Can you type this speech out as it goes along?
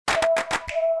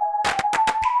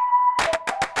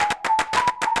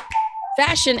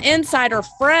Fashion Insider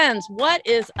friends, what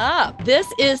is up? This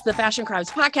is the Fashion Crimes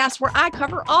podcast where I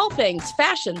cover all things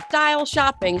fashion, style,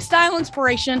 shopping, style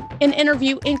inspiration, and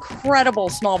interview incredible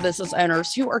small business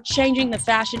owners who are changing the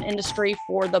fashion industry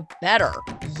for the better.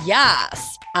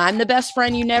 Yes, I'm the best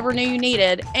friend you never knew you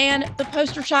needed and the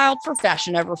poster child for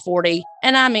fashion over 40.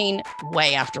 And I mean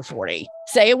way after 40.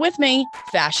 Say it with me,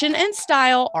 fashion and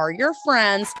style are your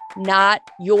friends, not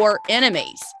your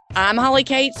enemies. I'm Holly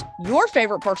Cates, your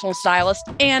favorite personal stylist,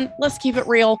 and let's keep it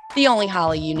real, the only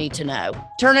Holly you need to know.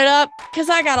 Turn it up, because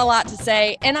I got a lot to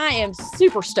say, and I am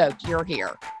super stoked you're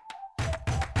here.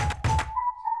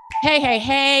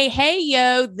 Hey,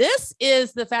 yo, this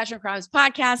is the Fashion Crimes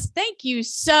podcast. Thank you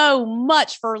so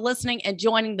much for listening and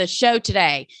joining the show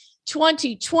today.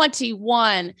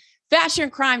 2021 Fashion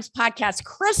Crimes podcast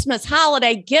Christmas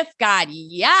holiday gift guide.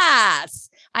 Yes.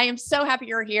 I am so happy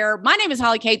you're here. My name is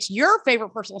Holly Cates, your favorite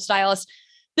personal stylist,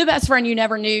 the best friend you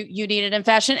never knew you needed in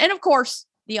fashion. And of course,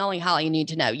 the only Holly you need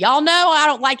to know. Y'all know I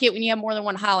don't like it when you have more than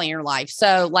one Holly in your life.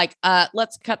 So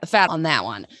let's cut the fat on that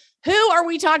one. Who are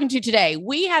we talking to today?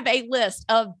 We have a list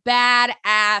of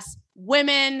badass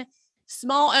women,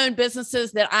 small owned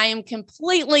businesses that I am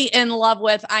completely in love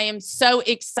with. I am so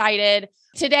excited.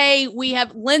 Today, we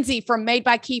have Lindsay from Made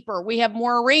by Keeper. We have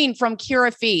Maureen from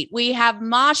Curafeet. We have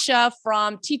Masha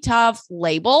from T-Tuff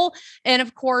Label. And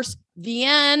of course,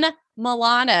 Vienne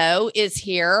Milano is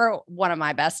here, one of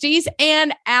my besties,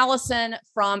 and Allison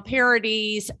from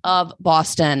Parodies of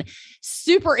Boston.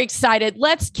 Super excited.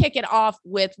 Let's kick it off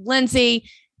with Lindsay.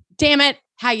 Damn it.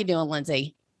 How you doing,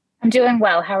 Lindsay? I'm doing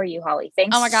well. How are you, Holly?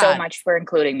 Thanks so much for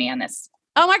including me on this.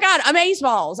 Oh my God.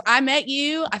 Amazeballs. I met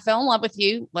you. I fell in love with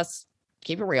you. Let's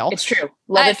keep it real. It's true.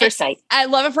 Love at first sight. I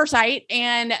love at first sight.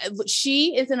 And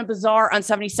she is in a bazaar on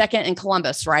 72nd in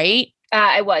Columbus, right?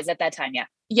 I was at that time. Yeah.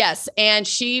 Yes. And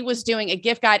she was doing a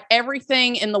gift guide,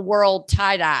 everything in the world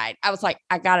tie-dyed. I was like,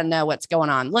 I got to know what's going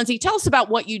on. Lindsay, tell us about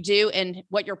what you do and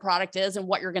what your product is and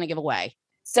what you're going to give away.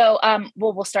 So,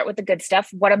 we'll start with the good stuff.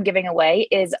 What I'm giving away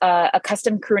is a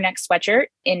custom crew neck sweatshirt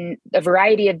in a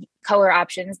variety of color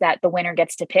options that the winner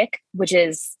gets to pick, which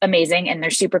is amazing. And they're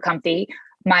super comfy.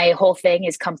 My whole thing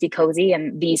is comfy cozy,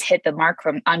 and these hit the mark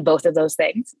on both of those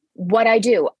things. What I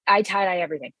do, I tie-dye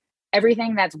everything.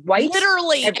 Everything that's white.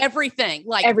 Literally everything.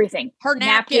 Like everything. Her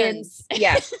napkins.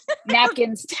 Yes.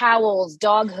 Napkins, towels,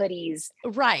 dog hoodies.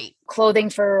 Right. Clothing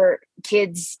for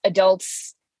kids,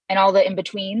 adults, and all the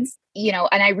in-betweens. You know,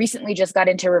 and I recently just got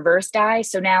into reverse dye.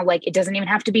 So now it doesn't even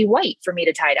have to be white for me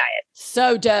to tie dye it.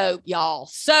 So dope, y'all.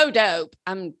 So dope.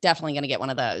 I'm definitely going to get one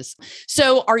of those.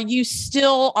 So are you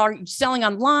selling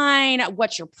online?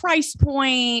 What's your price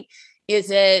point?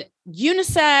 Is it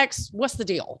unisex? What's the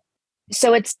deal?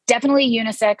 So it's definitely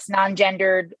unisex,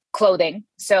 non-gendered clothing.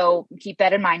 So keep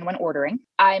that in mind when ordering.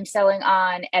 I'm selling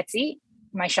on Etsy.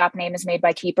 My shop name is Made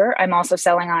by Keeper. I'm also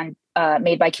selling on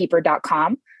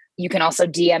madebykeeper.com. You can also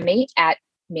DM me at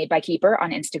Made by Keeper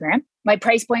on Instagram. My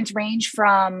price points range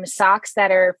from socks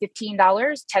that are $15,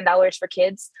 $10 for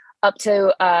kids, up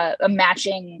to a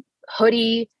matching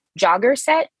hoodie jogger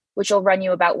set, which will run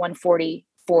you about $140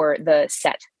 for the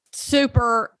set.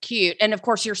 Super cute. And of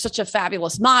course, you're such a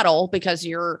fabulous model because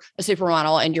you're a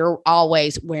supermodel and you're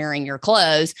always wearing your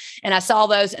clothes. And I saw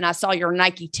those and I saw your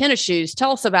Nike tennis shoes.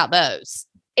 Tell us about those.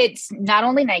 It's not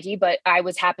only Nike, but I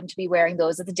happened to be wearing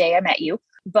those the day I met you.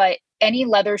 But any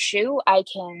leather shoe, I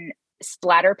can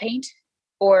splatter paint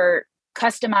or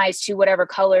customize to whatever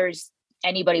colors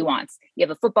anybody wants. You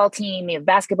have a football team, you have a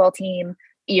basketball team,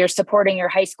 you're supporting your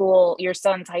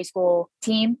son's high school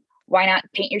team. Why not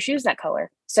paint your shoes that color?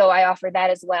 So I offer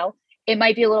that as well. It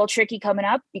might be a little tricky coming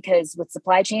up because with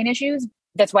supply chain issues,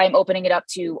 that's why I'm opening it up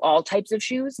to all types of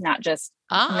shoes, not just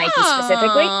Nike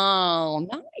specifically. Oh,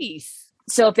 nice.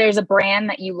 So if there's a brand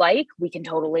that you like, we can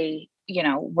totally,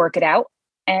 work it out.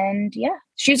 And yeah,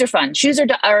 shoes are fun. Shoes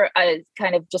are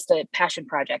kind of just a passion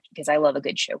project because I love a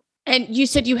good shoe. And you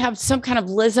said you have some kind of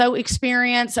Lizzo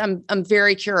experience. I'm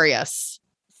very curious.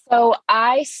 So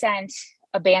I sent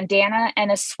a bandana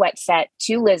and a sweat set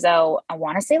to Lizzo, I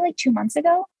want to say 2 months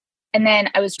ago. And then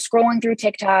I was scrolling through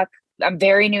TikTok. I'm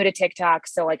very new to TikTok.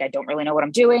 So I don't really know what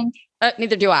I'm doing.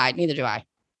 Neither do I.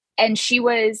 And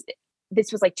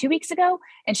this was 2 weeks ago.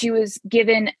 And she was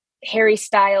given Harry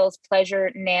Styles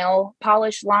Pleasure nail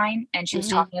polish line. And she was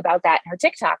talking about that in her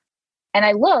TikTok. And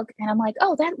I look and I'm like,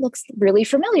 oh, that looks really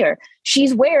familiar.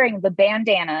 She's wearing the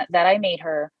bandana that I made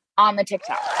her on the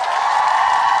TikTok.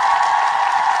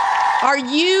 Are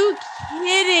you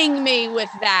kidding me with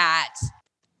that?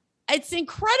 It's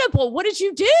incredible. What did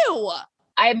you do?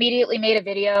 I immediately made a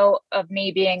video of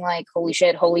me being like, holy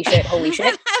shit, holy shit, holy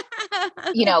shit.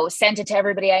 Sent it to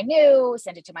everybody I knew,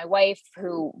 sent it to my wife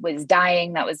who was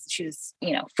dying. She was,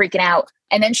 freaking out.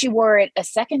 And then she wore it a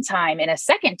second time in a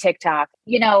second TikTok,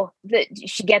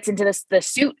 she gets into the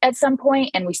suit at some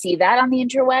point and we see that on the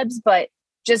interwebs, but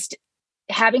just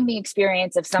having the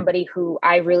experience of somebody who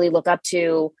I really look up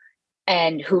to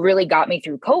and who really got me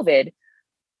through COVID,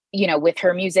 with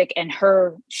her music and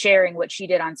her sharing what she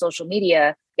did on social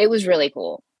media, it was really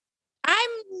cool. I'm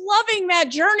loving that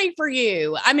journey for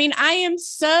you. I mean, I am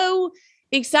so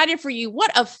excited for you. What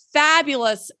a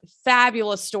fabulous,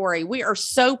 fabulous story. We are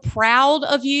so proud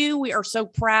of you. We are so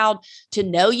proud to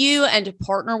know you and to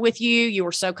partner with you. You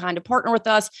were so kind to partner with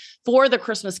us for the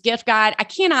Christmas gift guide. I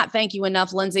cannot thank you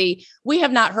enough, Lindsay. We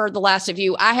have not heard the last of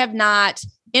you. I have not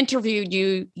interviewed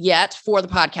you yet for the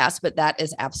podcast, but that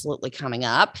is absolutely coming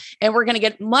up. And we're going to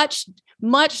get much,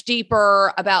 much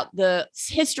deeper about the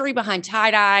history behind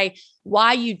tie-dye,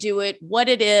 why you do it, what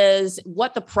it is,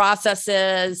 what the process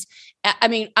is. I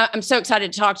mean, I'm so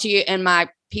excited to talk to you, and my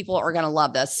people are going to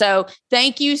love this. So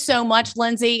thank you so much,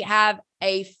 Lindsay. Have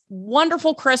a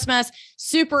wonderful Christmas.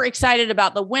 Super excited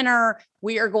about the winner.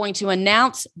 We are going to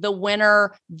announce the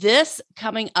winner this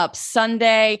coming up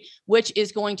Sunday, which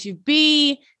is going to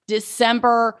be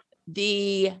December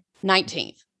the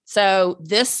 19th. So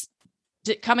this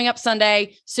coming up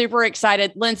Sunday, super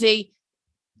excited. Lindsay,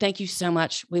 thank you so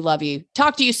much. We love you.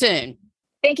 Talk to you soon.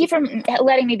 Thank you for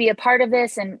letting me be a part of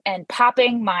this and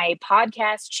popping my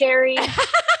podcast cherry.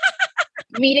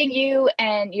 Meeting you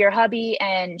and your hubby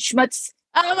and Schmutz.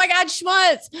 Oh my God,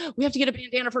 Schmutz. We have to get a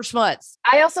bandana for Schmutz.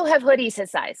 I also have hoodies his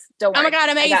size. Don't worry. Oh my God,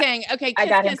 amazing. I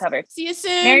got him covered. See you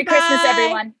soon. Merry Bye. Christmas,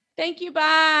 everyone. Thank you.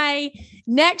 Bye.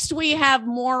 Next, we have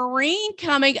Maureen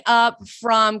coming up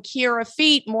from Kira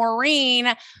Feet.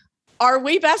 Maureen, are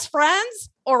we best friends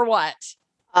or what?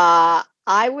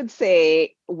 I would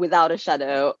say without a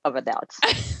shadow of a doubt.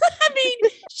 I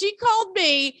mean, she called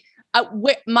me.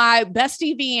 My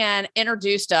bestie Vianne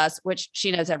introduced us, which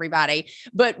she knows everybody,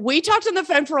 but we talked on the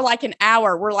phone for like an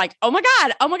hour. We're like, oh my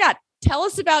God, tell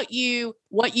us about you,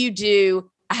 what you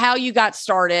do, how you got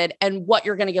started, and what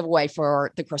you're going to give away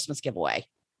for the Christmas giveaway.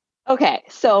 Okay.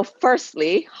 So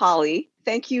firstly, Holly,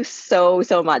 thank you so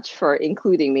much for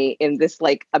including me in this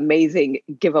like amazing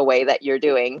giveaway that you're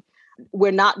doing.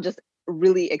 We're not just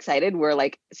really excited. We're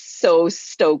like so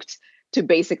stoked to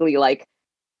basically like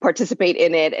participate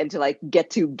in it and to like get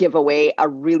to give away a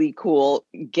really cool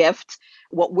gift.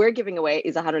 What we're giving away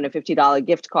is a $150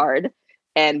 gift card,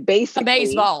 and basically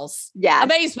Amazeballs. Yeah.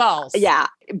 Amazeballs. Yeah.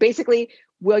 Basically,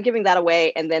 we're giving that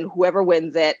away, and then whoever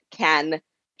wins it can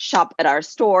shop at our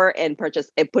store and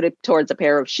purchase and put it towards a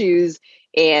pair of shoes.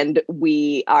 And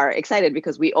we are excited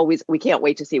because we can't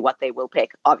wait to see what they will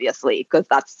pick, obviously, because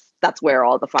that's where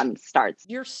all the fun starts.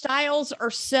 Your styles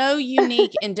are so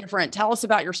unique and different. Tell us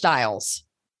about your styles.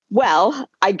 Well,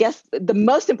 I guess the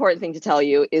most important thing to tell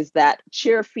you is that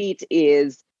Cheer Feet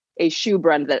is a shoe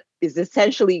brand that is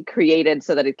essentially created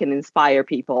so that it can inspire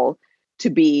people to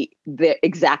be their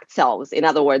exact selves. In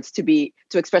other words, to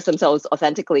express themselves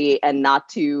authentically and not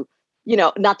to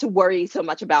worry so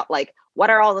much about like, what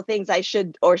are all the things I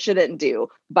should or shouldn't do,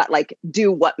 but like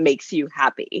do what makes you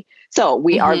happy. So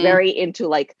we are very into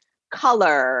like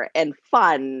color and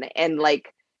fun and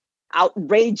like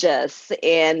outrageous,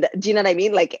 and do you know what I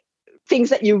mean? Like things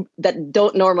that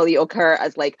don't normally occur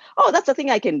as like, oh, that's a thing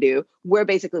I can do. We're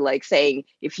basically like saying,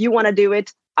 if you want to do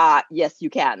it, yes, you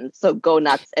can. So go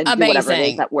nuts and do whatever it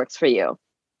is that works for you.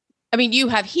 I mean, you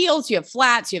have heels, you have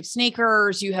flats, you have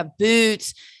sneakers, you have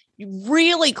boots,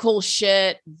 really cool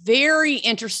shit. Very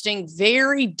interesting,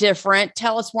 very different.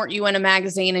 Tell us, weren't you in a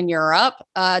magazine in Europe?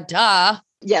 Duh.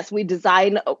 Yes, we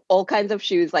design all kinds of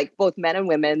shoes, like both men and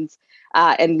women's,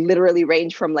 and literally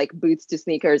range from like boots to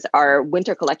sneakers. Our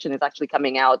winter collection is actually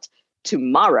coming out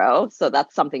tomorrow, so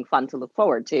that's something fun to look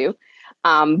forward to.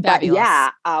 But yeah,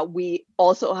 we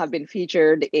also have been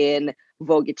featured in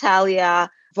Vogue Italia,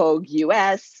 Vogue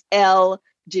US, Elle,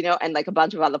 and like a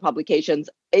bunch of other publications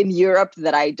in Europe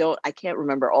that I can't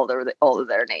remember all of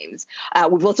their names.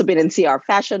 We've also been in CR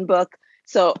Fashion Book.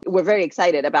 So we're very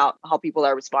excited about how people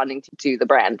are responding to the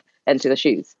brand and to the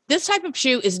shoes. This type of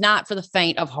shoe is not for the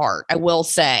faint of heart, I will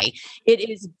say. It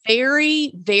is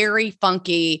very, very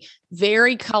funky,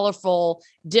 very colorful,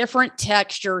 different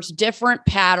textures, different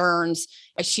patterns.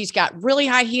 She's got really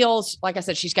high heels. Like I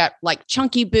said, she's got like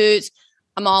chunky boots.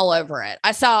 I'm all over it. I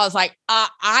was like,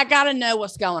 I got to know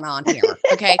what's going on here.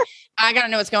 Okay. I got to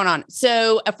know what's going on.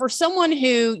 So for someone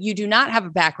who you do not have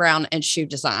a background in shoe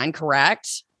design,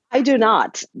 correct? I do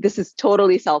not. This is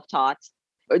totally self-taught,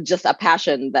 or just a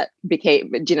passion that became,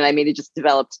 it just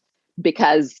developed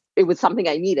because it was something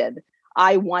I needed.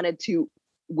 I wanted to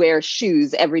wear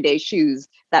shoes, everyday shoes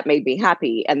that made me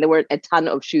happy. And there were a ton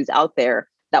of shoes out there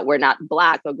that were not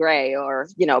black or gray or,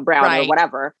 brown or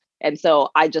whatever. And so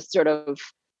I just sort of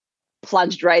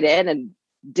plunged right in and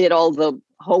did all the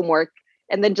homework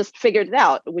and then just figured it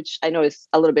out, which I know is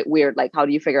a little bit weird. Like, how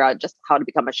do you figure out just how to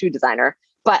become a shoe designer?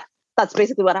 But that's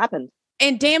basically what happened.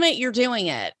 And damn it, you're doing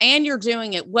it, and you're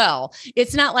doing it well.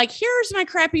 It's not like, here's my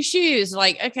crappy shoes.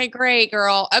 Like, okay, great,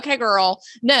 girl. Okay, girl.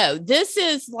 No, this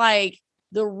is like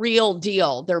the real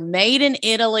deal. They're made in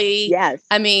Italy. Yes.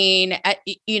 I mean,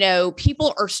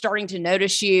 people are starting to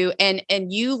notice you, and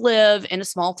you live in a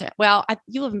small town. Well,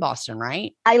 you live in Boston,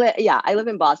 right? I live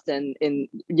in Boston in,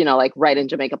 like right in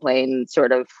Jamaica Plain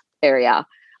sort of area.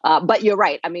 But you're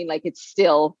right. I mean, like, it's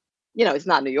still, it's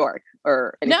not New York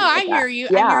or anything. No, like I hear you.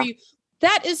 Yeah. I hear you.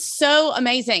 That is so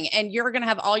amazing. And you're going to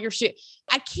have all your shoes.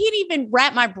 I can't even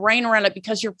wrap my brain around it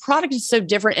because your product is so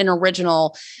different and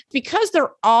original because they're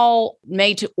all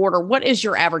made to order. What is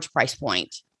your average price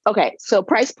point? Okay. So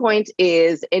price point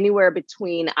is anywhere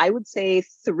between, I would say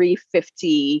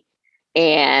 $350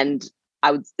 and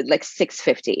I would like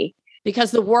 $650. Because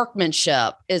the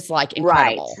workmanship is like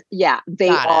incredible. Right. Yeah. They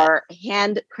are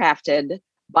handcrafted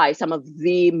by some of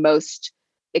the most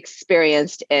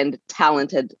experienced and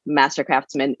talented master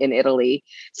craftsmen in Italy.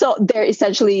 So they're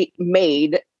essentially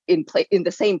made in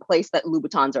the same place that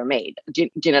Louboutins are made. Do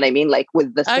you know what I mean? Like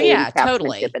with the same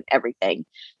craftsmanship and everything.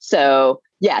 So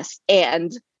yes.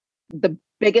 And the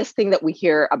biggest thing that we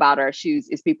hear about our shoes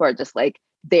is people are just like,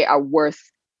 they are worth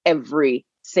every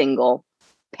single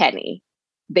penny.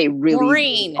 They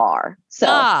really are. So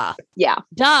yeah.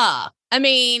 Duh. I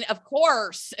mean, of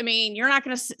course. I mean, you're not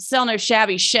going to sell no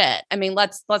shabby shit. I mean,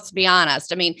 let's be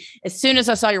honest. I mean, as soon as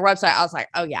I saw your website, I was like,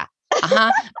 oh yeah,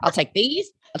 I'll take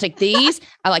these. I'll take these.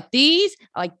 I like these.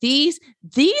 I like these.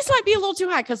 These might be a little too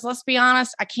high because let's be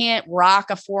honest, I can't rock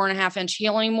a 4.5-inch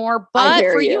heel anymore. But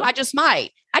for you, I just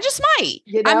might. I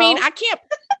mean, I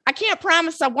can't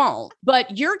promise I won't.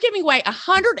 But you're giving away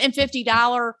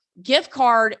 $150 gift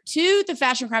card to the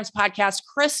Fashion Crimes Podcast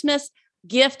Christmas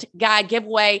gift guide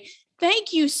giveaway.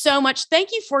 Thank you so much.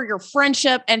 Thank you for your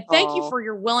friendship and thank you for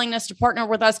your willingness to partner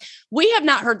with us. We have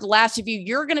not heard the last of you.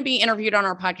 You're going to be interviewed on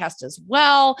our podcast as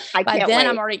well. By then, wait.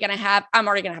 I'm already going to have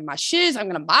my shoes. I'm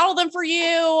going to model them for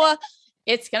you.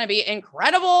 It's going to be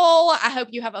incredible. I hope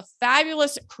you have a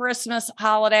fabulous Christmas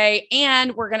holiday,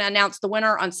 and we're going to announce the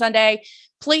winner on Sunday.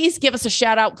 Please give us a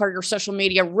shout out for your social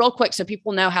media real quick so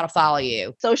people know how to follow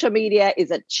you. Social media is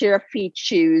at Cheer Feet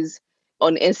Shoes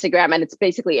on Instagram, and it's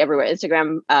basically everywhere.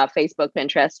 Instagram, Facebook,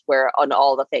 Pinterest, we're on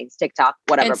all the things, TikTok,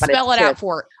 whatever. And spell it out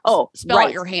for it. Oh, spell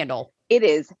out your handle. It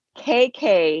is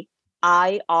KKIRAFE,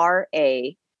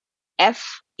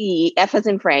 F as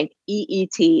in Frank,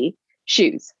 EET,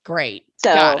 shoes. Great.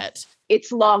 So got it.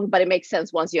 It's long, but it makes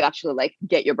sense once you actually like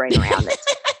get your brain around it.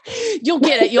 You'll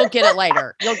get it. You'll get it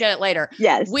later.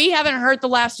 Yes. We haven't heard the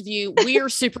last of you. We are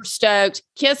super stoked.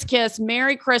 Kiss, kiss.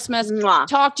 Merry Christmas. Mwah.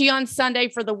 Talk to you on Sunday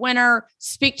for the winner.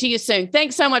 Speak to you soon.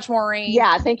 Thanks so much, Maureen.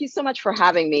 Yeah. Thank you so much for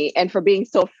having me and for being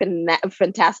so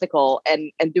fantastical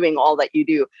and doing all that you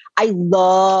do. I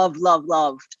love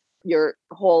your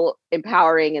whole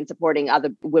empowering and supporting other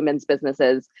women's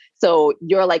businesses. So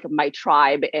you're like my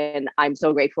tribe and I'm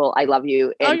so grateful. I love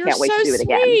you and can't wait to do it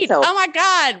again. So, oh my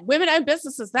God, women-owned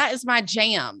businesses. That is my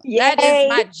jam. Yay. That is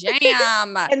my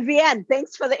jam. And Vianne,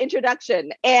 thanks for the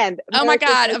introduction. And oh my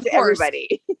God, of course.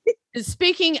 Everybody.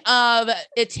 Speaking of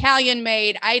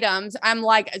Italian-made items, I'm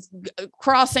like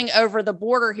crossing over the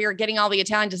border here, getting all the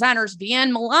Italian designers.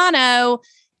 Vianne Milano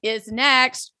is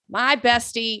next. My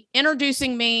bestie,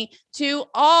 introducing me to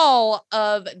all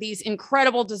of these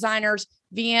incredible designers.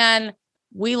 Vianne,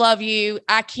 we love you.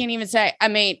 I can't even say, I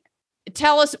mean,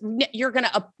 tell us,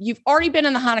 you've already been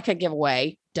in the Hanukkah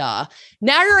giveaway. Duh.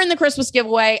 Now you're in the Christmas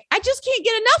giveaway. I just can't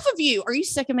get enough of you. Are you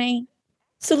sick of me?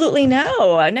 Absolutely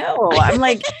no. I'm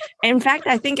like, in fact,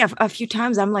 I think a few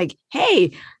times I'm like,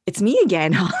 hey, it's me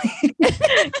again.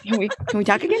 Can we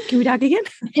talk again?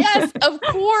 Yes, of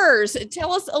course.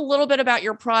 Tell us a little bit about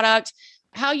your product,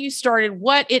 how you started,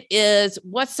 what it is,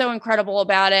 what's so incredible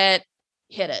about it.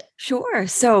 Hit it. Sure.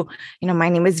 So, my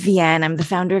name is Vianne. I'm the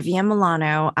founder of Vianne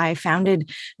Milano. I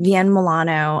founded Vianne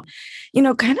Milano,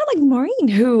 kind of like Maureen,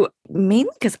 who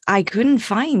mainly because I couldn't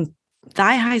find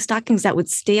thigh-high stockings that would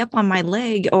stay up on my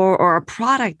leg or a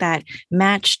product that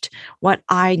matched what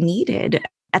I needed.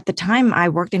 At the time, I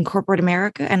worked in corporate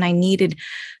America and I needed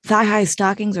thigh-high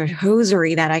stockings or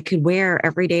hosiery that I could wear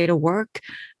every day to work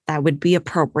that would be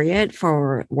appropriate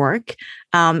for work.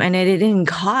 And it didn't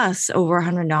cost over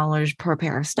 $100 per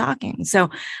pair of stockings.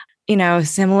 So,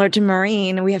 similar to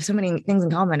Maureen, we have so many things in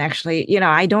common, actually.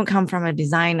 I don't come from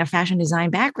a fashion design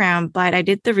background, but I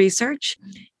did the research,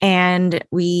 and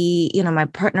my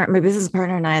business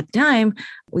partner and I at the time,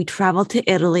 we traveled to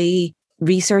Italy,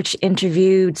 research,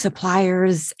 interviewed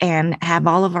suppliers, and have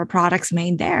all of our products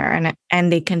made there.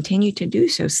 And they continue to do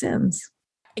so since.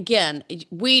 Again,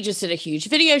 we just did a huge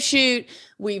video shoot.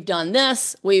 We've done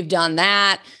this, we've done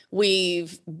that.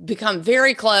 We've become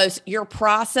very close. Your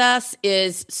process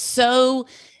is so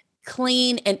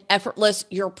clean and effortless.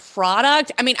 Your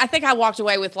product, I mean, I think I walked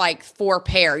away with like 4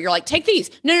 pair. You're like, take these.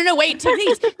 No, wait, take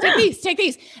these, take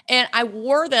these. And I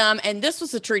wore them. And this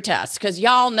was a true test because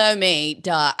y'all know me.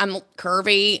 Duh. I'm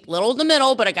curvy, little in the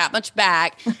middle, but I got much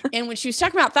back. And when she was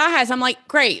talking about thigh highs, I'm like,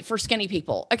 great for skinny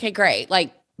people. Okay, great.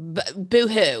 Like,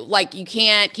 boo-hoo, like you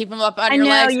can't keep them up on your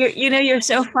legs. You're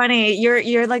so funny.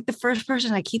 You're like the first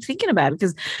person I keep thinking about,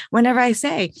 because whenever I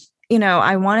say,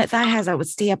 I wanted thigh highs, I would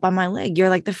stay up on my leg. You're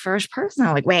like the first person.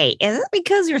 I'm like, wait, is it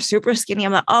because you're super skinny?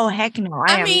 I'm like, oh, heck no.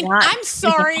 I'm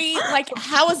sorry. Like,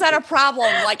 how is that a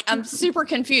problem? Like, I'm super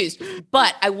confused.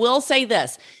 But I will say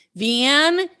this,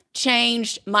 Vienne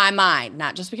changed my mind,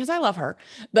 not just because I love her,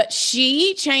 but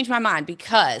she changed my mind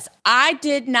because I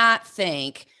did not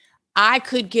think I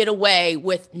could get away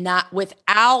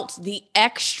without the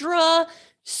extra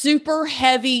super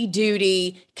heavy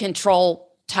duty control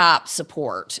top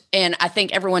support. And I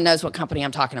think everyone knows what company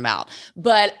I'm talking about,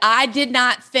 but I did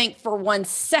not think for 1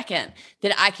 second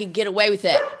that I could get away with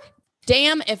it.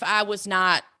 Damn if I was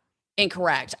not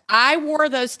incorrect. I wore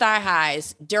those thigh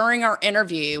highs during our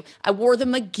interview. I wore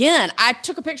them again. I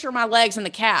took a picture of my legs in the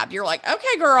cab. You're like,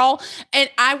 okay, girl. And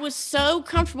I was so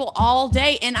comfortable all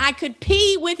day, and I could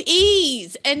pee with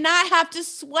ease and not have to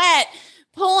sweat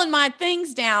pulling my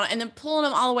things down and then pulling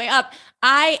them all the way up.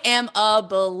 I am a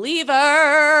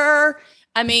believer.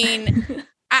 I mean,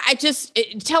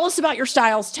 tell us about your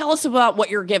styles. Tell us about what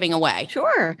you're giving away.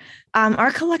 Sure.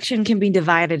 Our collection can be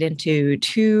divided into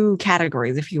 2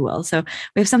 categories, if you will. So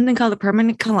we have something called the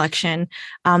permanent collection.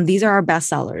 These are our best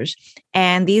sellers.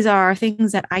 And these are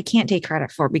things that I can't take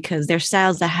credit for because they're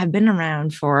styles that have been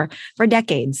around for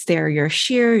decades. They're your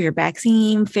sheer, your back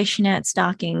seam, fishnet,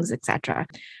 stockings, etc.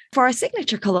 For our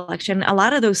signature collection, a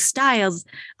lot of those styles,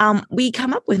 we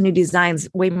come up with new designs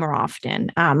way more often.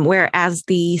 Whereas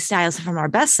the styles from our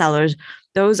best sellers,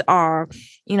 those are,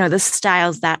 the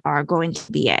styles that are going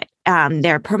to be it.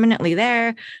 They're permanently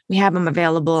there. We have them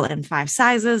available in 5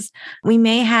 sizes. We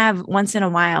may have once in a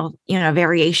while, a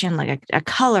variation like a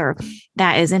color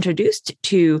that is introduced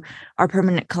to our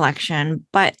permanent collection,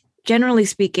 but generally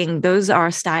speaking, those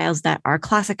are styles that are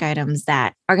classic items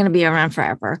that are going to be around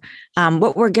forever.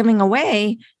 What we're giving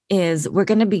away is we're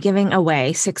going to be giving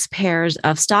away 6 pairs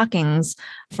of stockings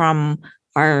from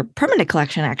our permanent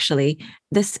collection, actually.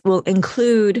 This will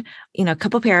include, a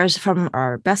couple pairs from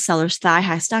our bestsellers,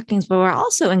 thigh-high stockings, but we're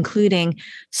also including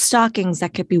stockings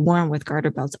that could be worn with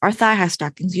garter belts. Our thigh-high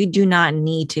stockings, you do not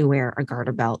need to wear a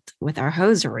garter belt with our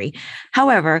hosiery.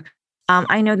 However,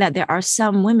 I know that there are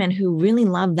some women who really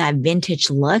love that vintage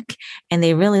look and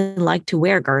they really like to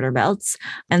wear garter belts.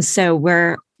 And so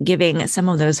we're giving some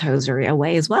of those hosiery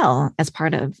away as well as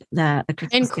part of the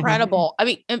Christmas incredible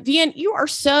giveaway. I mean, Vienne, you are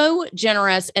so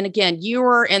generous. And again, you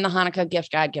were in the Hanukkah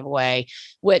gift guide giveaway,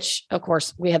 which of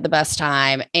course we had the best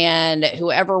time. And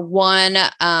whoever won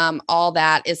all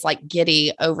that is like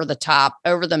giddy, over the top,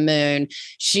 over the moon.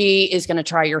 She is going to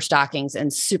try your stockings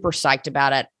and super psyched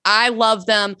about it. I love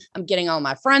them. I'm getting all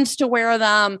my friends to wear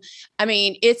them. I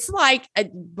mean, it's like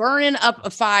burning up a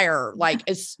fire. Like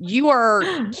you are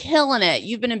killing it.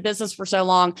 You've been in business for so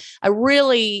long. I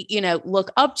really,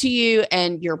 look up to you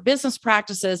and your business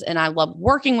practices, and I love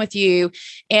working with you.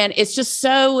 And it's just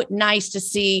so nice to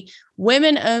see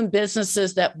women-owned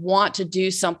businesses that want to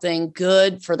do something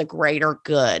good for the greater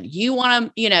good. You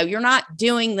want to, you're not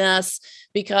doing this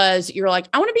because you're like,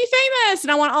 I want to be famous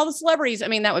and I want all the celebrities. I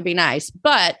mean, that would be nice,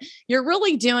 but you're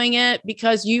really doing it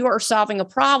because you are solving a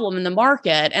problem in the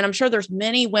market. And I'm sure there's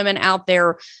many women out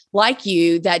there like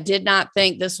you that did not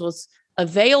think this was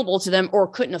available to them or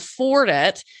couldn't afford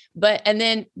it. And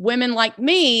then women like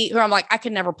me who I'm like, I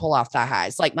could never pull off thigh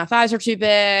highs. Like my thighs are too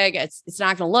big. It's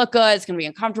not going to look good. It's going to be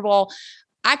uncomfortable.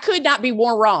 I could not be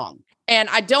more wrong. And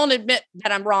I don't admit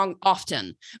that I'm wrong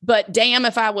often, but damn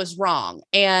if I was wrong.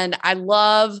 And I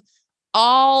love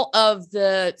all of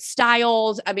the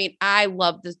styles. I mean, I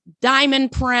love the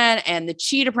diamond print and the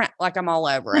cheetah print, like I'm all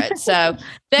over it. So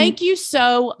thank you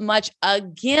so much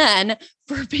again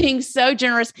for being so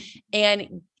generous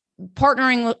and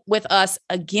partnering with us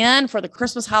again for the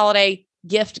Christmas holiday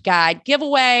gift guide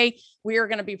giveaway. We are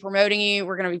going to be promoting you.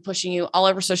 We're going to be pushing you all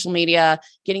over social media,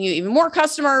 getting you even more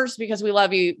customers because we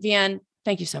love you. Vienne,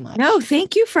 thank you so much. No,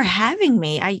 thank you for having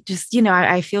me. I just,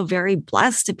 I feel very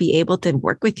blessed to be able to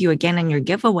work with you again in your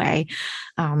giveaway.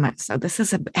 So this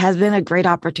has been a great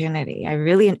opportunity. I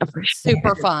really appreciate it.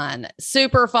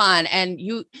 Super fun. And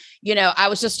I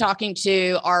was just talking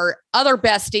to our other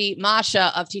bestie,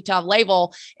 Masha of Titov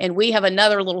Label, and we have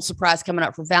another little surprise coming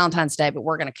up for Valentine's Day, but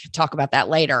we're going to talk about that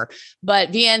later.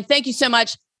 But Vienne, thank you so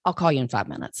much. I'll call you in 5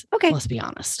 minutes. Okay. Let's be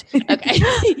honest. Okay.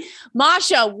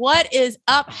 Masha, what is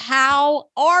up? How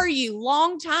are you?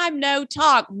 Long time no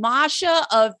talk. Masha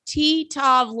of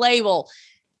Titov Label.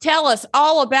 Tell us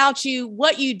all about you,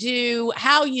 what you do,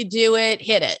 how you do it.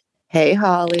 Hit it. Hey,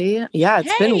 Holly. Yeah,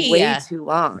 it's been way too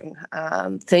long.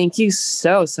 Thank you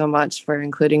so much for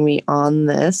including me on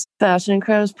this Fashion and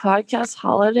Crimes podcast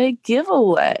holiday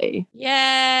giveaway.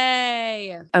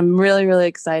 Yay. I'm really, really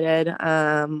excited.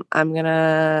 I'm going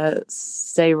to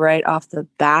say right off the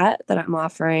bat that I'm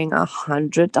offering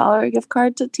 $100 gift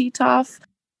card to Titov.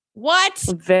 What?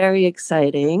 Very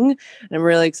exciting. And I'm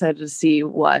really excited to see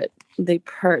what they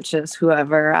purchase,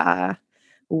 whoever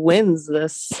wins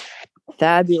this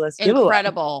fabulous giveaway.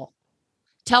 Incredible.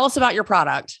 Tell us about your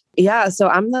product. Yeah, so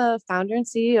I'm the founder and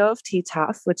CEO of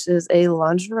Titov, which is a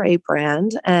lingerie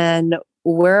brand, and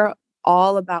we're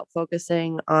all about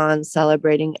focusing on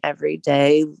celebrating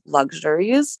everyday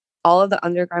luxuries. All of the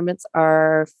undergarments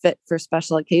are fit for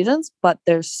special occasions, but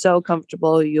they're so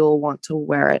comfortable you'll want to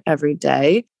wear it every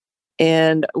day.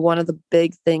 And one of the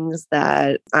big things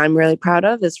that I'm really proud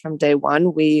of is from day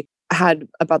one, we had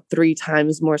about 3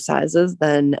 times more sizes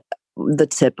than the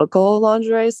typical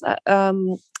lingerie,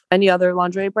 any other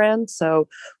lingerie brand. So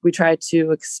we try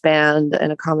to expand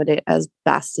and accommodate as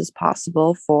best as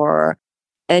possible for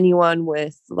anyone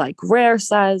with like rare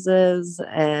sizes.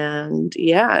 And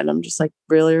I'm just like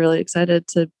really, really excited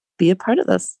to be a part of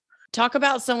this. Talk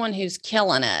about someone who's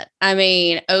killing it. I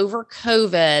mean, over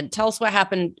COVID, tell us what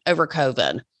happened over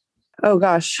COVID. Oh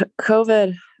gosh,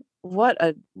 COVID, what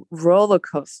a roller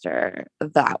coaster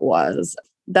that was.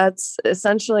 That's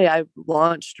essentially, I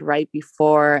launched right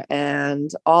before and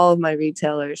all of my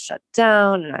retailers shut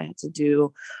down, and I had to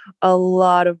do a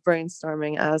lot of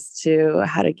brainstorming as to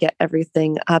how to get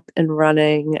everything up and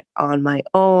running on my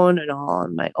own and all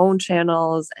on my own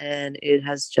channels. And it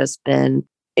has just been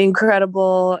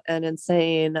incredible and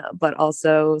insane, but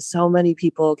also so many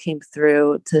people came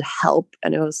through to help.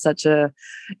 And it was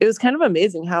kind of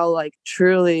amazing how like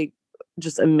truly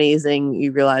just amazing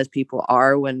you realize people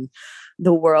are when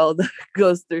the world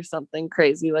goes through something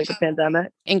crazy like a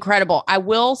pandemic. Incredible. I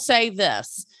will say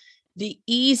this, the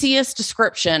easiest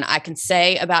description I can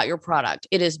say about your product,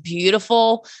 it is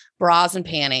beautiful bras and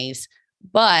panties.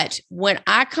 But when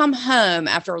I come home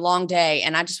after a long day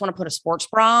and I just want to put a sports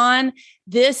bra on,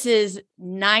 this is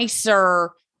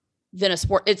nicer than a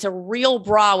sport. It's a real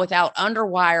bra without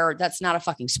underwire. That's not a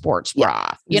fucking sports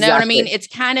bra. You know what I mean? It's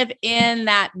kind of in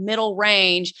that middle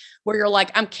range where you're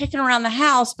like, I'm kicking around the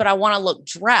house, but I want to look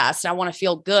dressed. I want to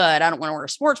feel good. I don't want to wear a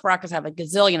sports bra because I have a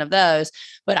gazillion of those,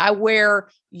 but I wear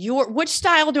which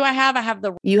style do I have?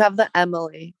 You have the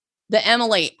Emily. The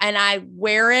Emily, and I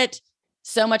wear it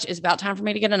so much. It's about time for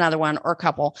me to get another one or a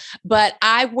couple, but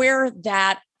I wear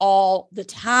that all the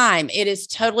time. It is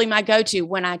totally my go-to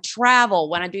when I travel,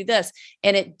 when I do this,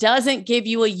 and it doesn't give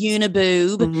you a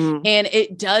uniboob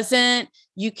and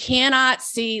you cannot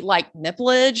see like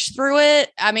nipplage through it.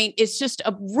 I mean, it's just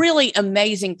a really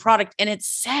amazing product and it's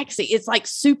sexy. It's like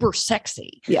super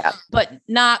sexy, but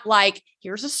not like,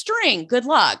 here's a string, good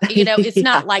luck. It's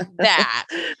not like that.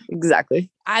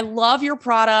 Exactly. I love your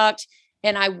product.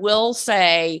 And I will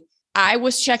say, I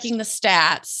was checking the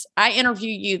stats. I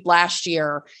interviewed you last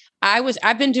year.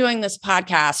 I've been doing this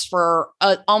podcast for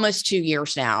almost 2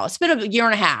 years now. It's been a year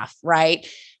and a half, right?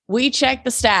 We checked the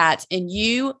stats and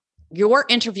your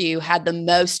interview had the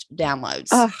most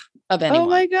downloads of anyone. Oh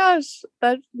my gosh.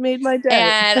 That made my day.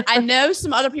 And I know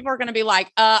some other people are going to be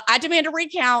like, I demand a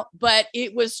recount, but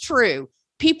it was true.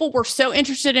 People were so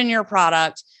interested in your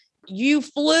product. You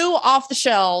flew off the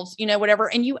shelves,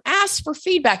 whatever, and you asked for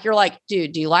feedback. You're like,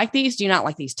 dude, do you like these? Do you not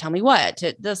like these? Tell me what,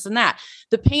 this and that.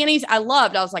 The panties I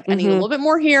loved. I was like, I need a little bit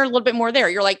more here, a little bit more there.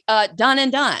 You're like, done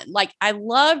and done. Like, I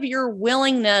love your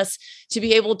willingness to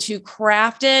be able to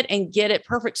craft it and get it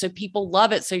perfect so people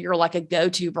love it. So you're like a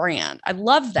go-to brand. I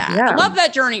love that. Yeah. I love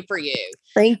that journey for you.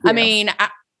 Thank you. I mean,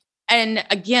 and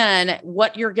again,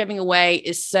 what you're giving away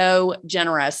is so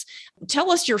generous.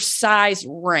 Tell us your size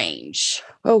range.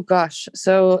 Oh gosh.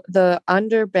 So the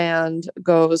underband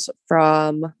goes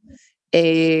from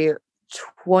a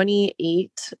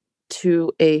 28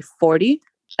 to a 40.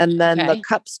 And then the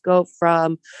cups go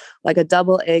from like a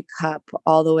double A cup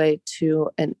all the way to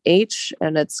an H.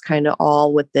 And it's kind of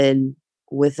all within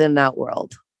that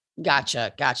world.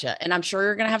 Gotcha. And I'm sure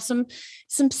you're going to have some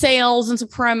sales and some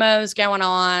promos going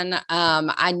on.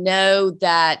 I know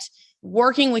that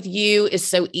working with you is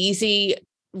so easy.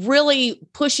 Really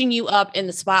pushing you up in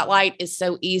the spotlight is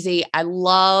so easy. I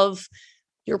love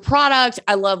your product.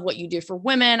 I love what you do for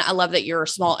women. I love that you're a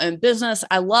small owned business.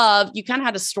 You kind of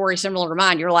had a story similar to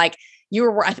mine. You're like,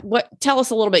 tell us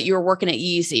a little bit. You were working at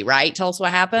Yeezy, right? Tell us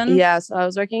what happened. Yeah. So I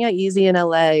was working at Yeezy in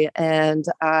LA, and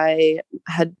I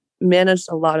had managed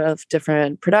a lot of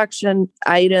different production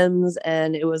items.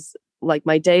 And it was like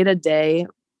my day to day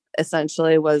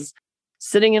essentially was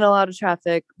sitting in a lot of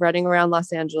traffic, running around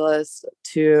Los Angeles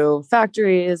to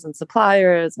factories and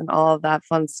suppliers and all of that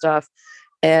fun stuff.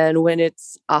 And when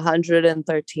it's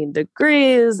 113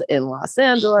 degrees in Los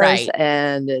Angeles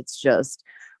and it's just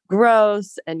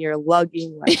gross and you're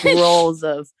lugging like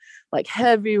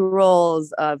heavy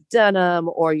rolls of denim,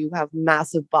 or you have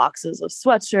massive boxes of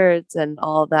sweatshirts and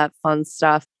all that fun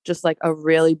stuff, just like a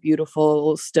really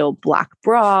beautiful still black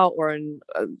bra or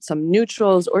some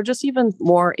neutrals or just even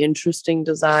more interesting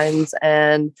designs.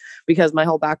 And because my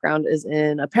whole background is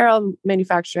in apparel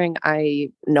manufacturing, I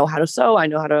know how to sew, I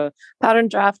know how to pattern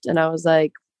draft. And I was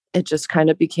like, it just kind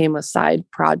of became a side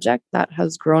project that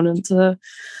has grown into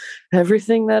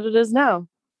everything that it is now.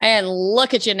 And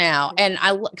look at you now. And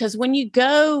because when you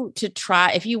go to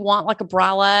try, if you want like a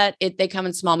bralette, they come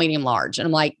in small, medium, large. And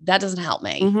I'm like, that doesn't help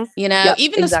me. Mm-hmm. You know, yep,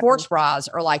 even the sports bras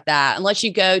are like that. Unless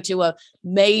you go to a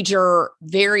major,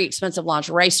 very expensive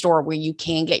lingerie store where you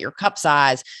can get your cup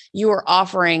size, you are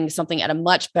offering something at a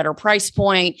much better price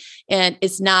point. And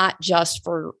it's not just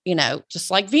for, just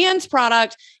like Vienn's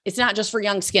product, it's not just for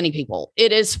young, skinny people.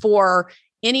 It is for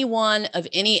anyone of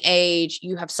any age.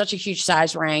 You have such a huge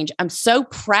size range. I'm so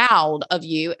proud of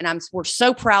you. And we're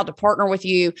so proud to partner with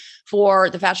you for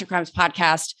the Fashion Crimes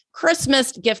Podcast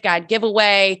Christmas gift guide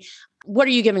giveaway. What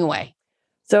are you giving away?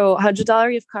 So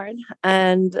 $100 gift card.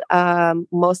 And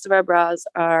most of our bras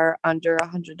are under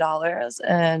 $100,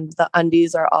 and the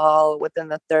undies are all within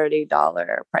the $30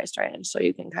 price range. So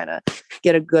you can kind of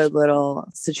get a good little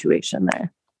situation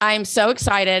there. I'm so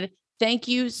excited. Thank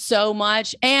you so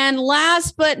much. And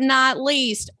last but not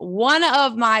least, one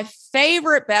of my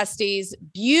favorite besties,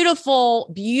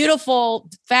 beautiful, beautiful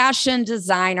fashion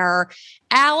designer,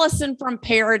 Allison from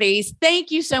Parodies.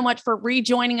 Thank you so much for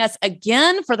rejoining us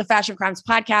again for the Fashion Crimes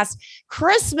Podcast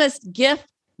Christmas gift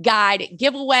guide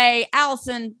giveaway.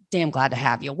 Allison, damn glad to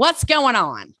have you. What's going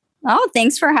on? Oh,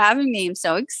 thanks for having me. I'm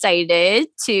so excited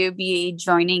to be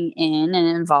joining in and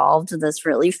involved in this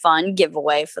really fun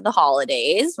giveaway for the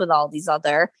holidays with all these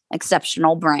other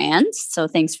exceptional brands. So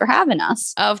thanks for having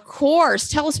us. Of course.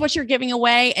 Tell us what you're giving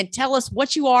away and tell us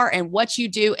what you are and what you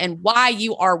do and why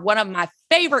you are one of my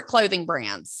favorite clothing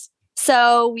brands.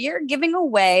 So we are giving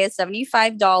away a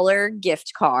 $75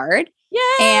 gift card. Yay!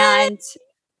 And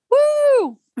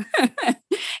woo!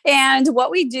 And what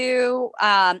we do,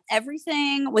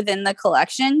 everything within the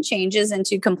collection changes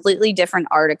into completely different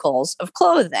articles of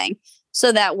clothing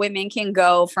so that women can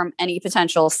go from any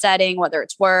potential setting, whether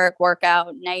it's work,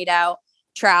 workout, night out,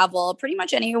 travel, pretty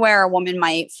much anywhere a woman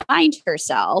might find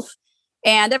herself.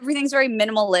 And everything's very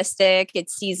minimalistic.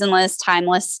 It's seasonless,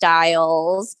 timeless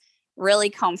styles, really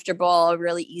comfortable,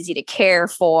 really easy to care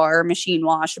for, machine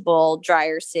washable,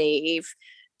 dryer safe,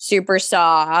 super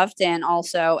soft, and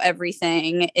also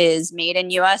everything is made in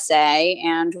USA,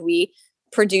 and we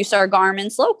produce our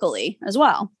garments locally as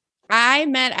well. I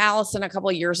met Allison a couple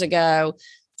of years ago,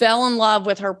 fell in love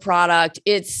with her product.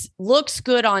 It looks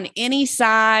good on any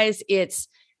size. It's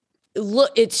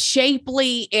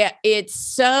shapely. It's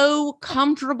so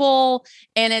comfortable,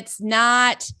 and it's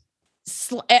not.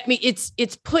 I mean,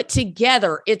 it's put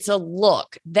together. It's a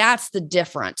look. That's the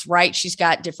difference, right? She's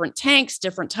got different tanks,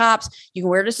 different tops. You can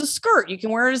wear it as a skirt. You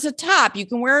can wear it as a top. You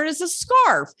can wear it as a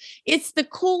scarf. It's the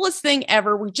coolest thing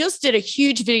ever. We just did a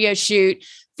huge video shoot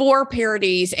for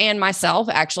Parodies and myself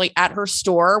actually at her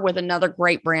store with another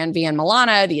great brand, Vienne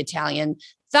Milano, the Italian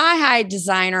thigh-high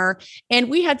designer. And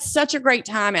we had such a great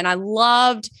time. And I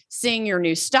loved seeing your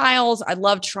new styles. I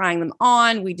loved trying them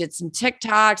on. We did some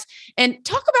TikToks. And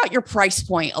talk about your price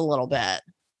point a little bit.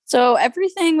 So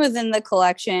everything within the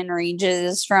collection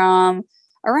ranges from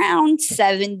around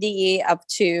 $70 up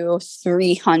to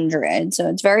 $300. So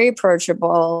it's very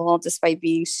approachable despite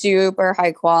being super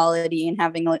high quality and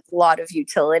having a lot of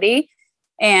utility.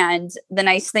 And the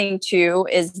nice thing too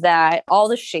is that all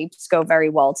the shapes go very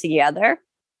well together.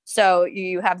 So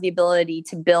you have the ability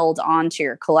to build onto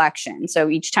your collection. So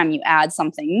each time you add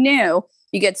something new,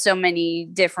 you get so many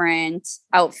different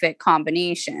outfit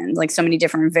combinations, like so many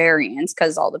different variants,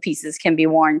 because all the pieces can be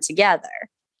worn together.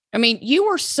 I mean, you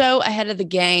were so ahead of the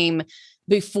game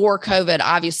before COVID.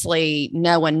 Obviously,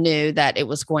 no one knew that it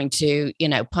was going to,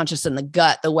 punch us in the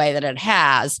gut the way that it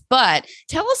has. But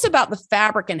tell us about the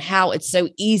fabric and how it's so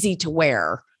easy to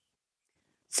wear.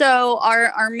 So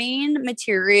our main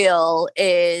material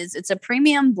it's a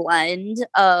premium blend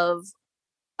of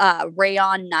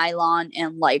rayon, nylon,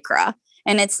 and lycra.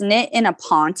 And it's knit in a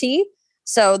ponte.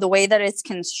 So the way that it's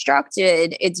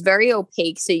constructed, it's very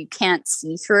opaque, so you can't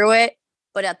see through it.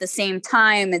 But at the same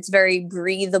time, it's very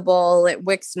breathable. It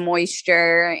wicks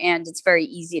moisture, and it's very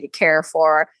easy to care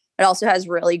for. It also has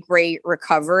really great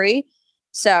recovery,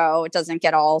 so it doesn't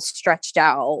get all stretched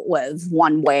out with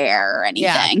one wear or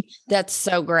anything. Yeah, that's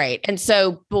so great. And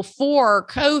so before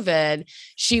COVID,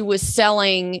 she was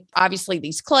selling obviously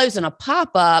these clothes in a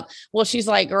pop-up. Well, she's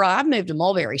like, girl, I've moved to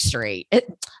Mulberry Street.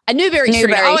 Newberry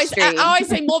Street. I always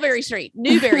say Mulberry Street,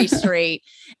 Newberry Street.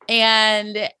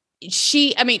 And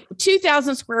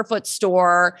 2,000 square foot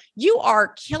store. You are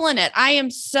killing it. I am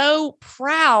so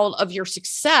proud of your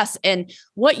success and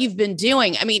what you've been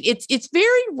doing. I mean, it's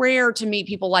very rare to meet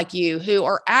people like you who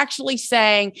are actually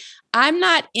saying, I'm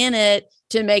not in it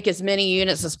to make as many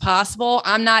units as possible.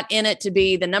 I'm not in it to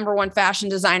be the number one fashion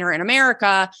designer in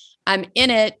America. I'm in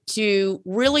it to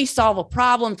really solve a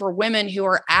problem for women who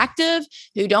are active,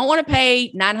 who don't want to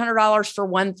pay $900 for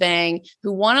one thing,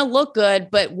 who want to look good,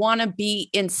 but want to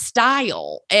be in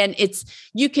style. And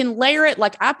you can layer it.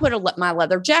 Like I put my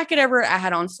leather jacket over it. I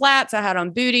had on flats, I had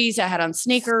on booties, I had on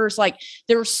sneakers. Like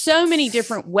there are so many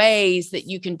different ways that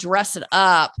you can dress it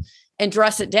up and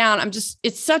dress it down.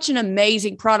 It's such an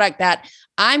amazing product that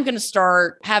I'm going to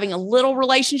start having a little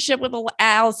relationship with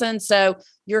Allison. So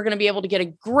you're going to be able to get a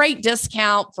great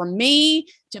discount from me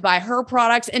to buy her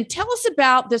products. And tell us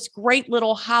about this great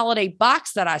little holiday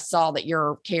box that I saw that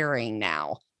you're carrying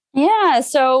now. Yeah.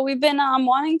 So we've been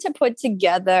wanting to put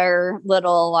together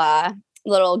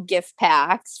little gift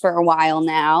packs for a while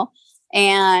now.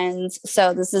 And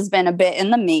so this has been a bit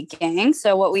in the making.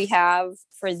 So what we have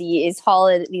for these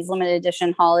limited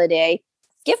edition holiday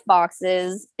gift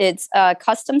boxes, it's a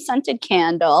custom scented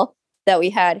candle that we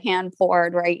had hand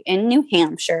poured right in New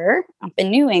Hampshire, up in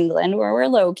New England, where we're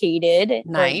located.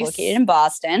 Nice. We're located in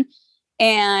Boston.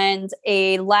 And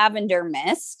a lavender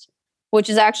mist, which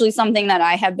is actually something that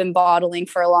I have been bottling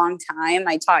for a long time.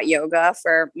 I taught yoga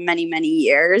for many, many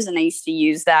years, and I used to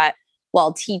use that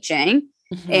while teaching.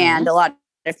 Mm-hmm. And a lot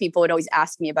of people would always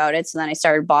ask me about it. So then I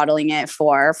started bottling it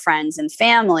for friends and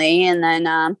family, and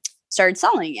then started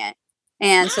selling it.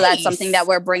 And nice. So that's something that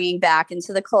we're bringing back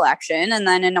into the collection. And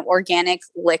then an organic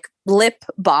lip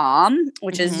balm,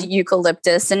 which mm-hmm. is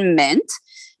eucalyptus and mint.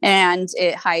 And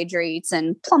it hydrates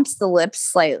and plumps the lips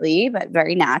slightly, but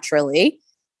very naturally.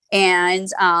 And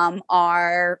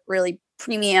our really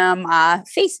premium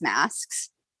face masks,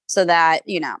 so that,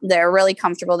 they're really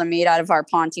comfortable. They're made out of our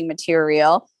ponte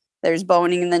material. There's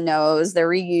boning in the nose. They're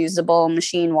reusable,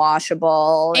 machine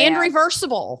washable. And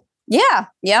reversible. Yeah.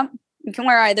 Yep. You can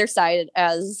wear either side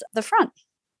as the front.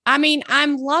 I mean,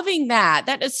 I'm loving that.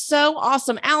 That is so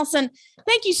awesome. Allison,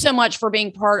 thank you so much for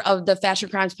being part of the Fashion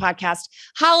Crimes Podcast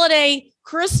Holiday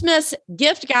Christmas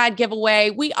Gift Guide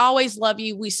giveaway. We always love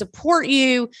you. We support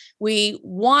you. We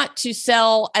want to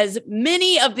sell as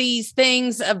many of these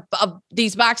things, of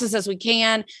these boxes as we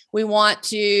can. We want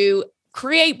to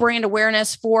create brand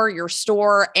awareness for your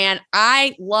store. And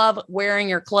I love wearing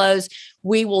your clothes.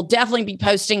 We will definitely be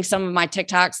posting some of my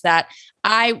TikToks that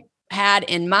I had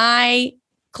in my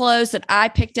clothes that I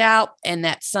picked out, and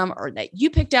that you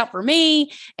picked out for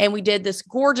me. And we did this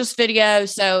gorgeous video.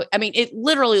 So, I mean, it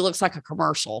literally looks like a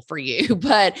commercial for you,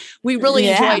 but we really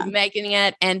enjoyed making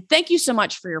it. And thank you so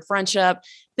much for your friendship.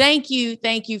 Thank you.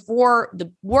 Thank you for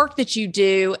the work that you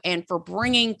do and for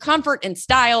bringing comfort and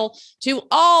style to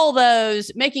all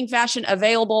those, making fashion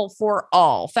available for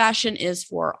all. Fashion is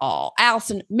for all.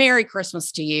 Allison, Merry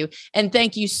Christmas to you. And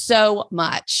thank you so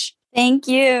much. Thank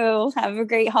you. Have a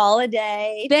great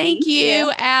holiday. Thank you,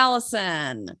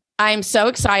 Allison. I'm so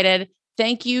excited.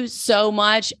 Thank you so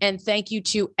much. And thank you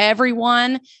to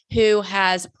everyone who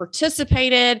has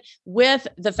participated with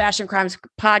the Fashion Crimes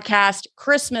Podcast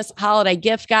Christmas Holiday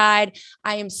Gift Guide.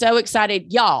 I am so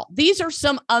excited. Y'all, these are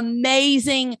some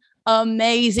amazing,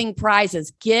 amazing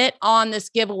prizes. Get on this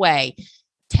giveaway.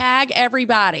 Tag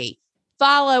everybody.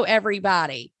 Follow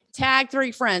everybody. Tag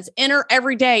 3 friends, enter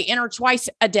every day, enter twice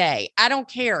a day. I don't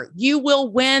care. You will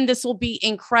win. This will be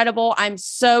incredible. I'm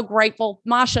so grateful.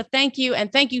 Masha, thank you.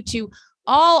 And thank you to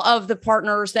all of the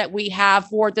partners that we have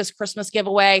for this Christmas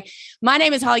giveaway. My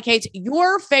name is Holly Cates,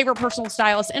 your favorite personal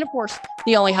stylist, and of course,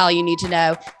 the only Holly you need to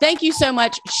know. Thank you so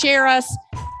much. Share us.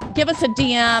 Give us a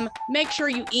DM. Make sure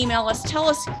you email us. Tell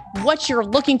us what you're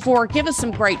looking for. Give us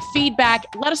some great feedback.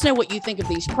 Let us know what you think of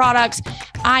these products.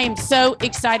 I am so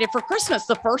excited for Christmas.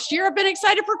 The first year I've been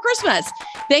excited for Christmas.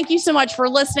 Thank you so much for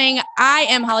listening. I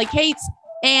am Holly Cates,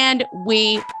 and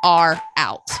we are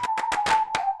out.